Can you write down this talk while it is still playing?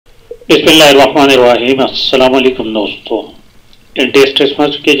बिस्मिल्लाहिर्रहमानिर्रहीम। अस्सलाम वालेकुम दोस्तों, टेस्ट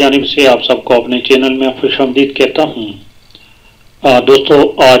स्मार्ट की जानिब से आप सबको अपने चैनल में खुशामदीद कहता हूँ। दोस्तों,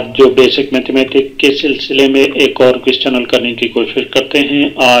 आज जो बेसिक मैथमेटिक्स के सिलसिले में एक और क्वेश्चन हल करने की कोशिश करते हैं।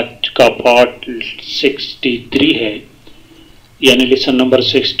 आज का पार्ट 63 है, यानी लेसन नंबर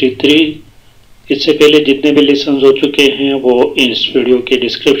 63। इससे पहले जितने भी लेसन हो चुके हैं वो इस वीडियो के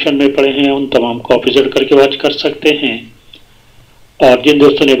डिस्क्रिप्शन में पड़े हैं, उन तमाम को आप विजिट करके वॉच कर सकते हैं। और जिन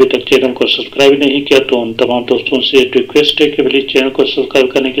दोस्तों ने अभी तक चैनल को सब्सक्राइब नहीं किया तो उन तमाम दोस्तों से रिक्वेस्ट है कि प्लीज चैनल को सब्सक्राइब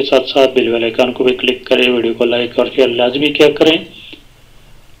करने के साथ साथ बेल वाले आइकन को भी क्लिक करें, वीडियो को लाइक और शेयर लाजमी क्या करें।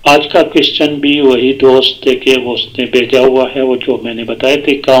 आज का क्वेश्चन भी वही दोस्त है कि वो उसने भेजा हुआ है, वो जो मैंने बताए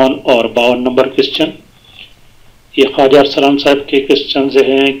थे 51 और 52 नंबर क्वेश्चन। ये ख्वाजा अरसलान साहब के क्वेश्चन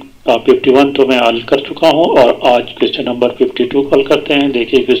हैं। 51 तो मैं हल कर चुका हूँ और आज क्वेश्चन नंबर 52 हल करते हैं।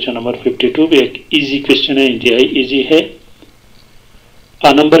 देखिए, क्वेश्चन नंबर 52 भी एक ईजी क्वेश्चन है, इंतहाई ईजी है।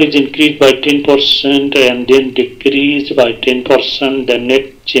 A number is increased by 10% and then decreased by 10%. The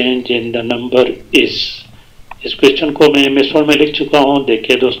net change in the number is. इस क्वेश्चन को मैं मिसर में लिख चुका हूँ।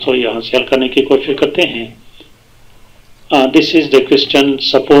 देखिए दोस्तों, यहाँ से हल करने की कोशिश करते हैं। This is the question.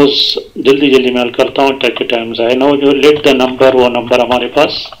 Suppose जल्दी मैं हल करता हूँ ताकि टाइम ज़ाया ना हो। जो लेट द नंबर, वो नंबर हमारे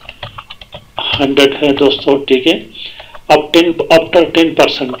पास 100 है दोस्तों, ठीक है। अब आफ्टर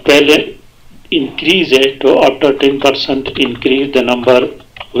 10% पहले increase है, तो after 10% increase the number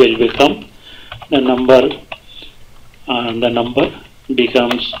will become the number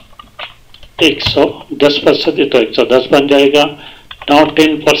becomes 110% है, तो 110 बन जाएगा। now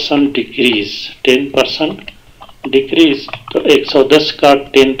 10% decrease, तो 110 का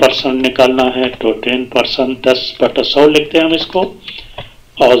 10% निकालना है, तो 10% 10/100 लिखते हैं हम इसको,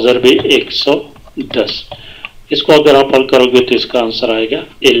 और ज़रबे 110। इसको अगर आप हल करोगे तो इसका आंसर आएगा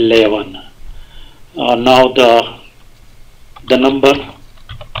 11। now the number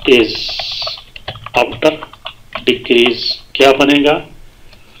is after decrease क्या बनेगा?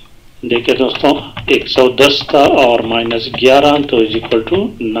 देखिए दोस्तों, 110 था और -11, तो is equal to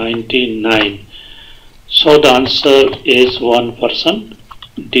 99। so the answer is 1%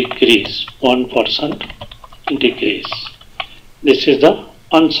 decrease, 1% decrease. this is the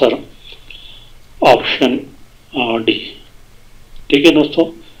answer, option D। ठीक है दोस्तों,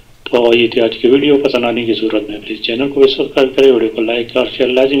 तो ये थी आज की वीडियो। पसंद आने की सूरत में प्लीज़ चैनल को भी सब्सक्राइब करें, वीडियो को लाइक और शेयर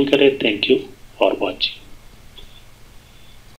लाजिम करें। Thank you for watching.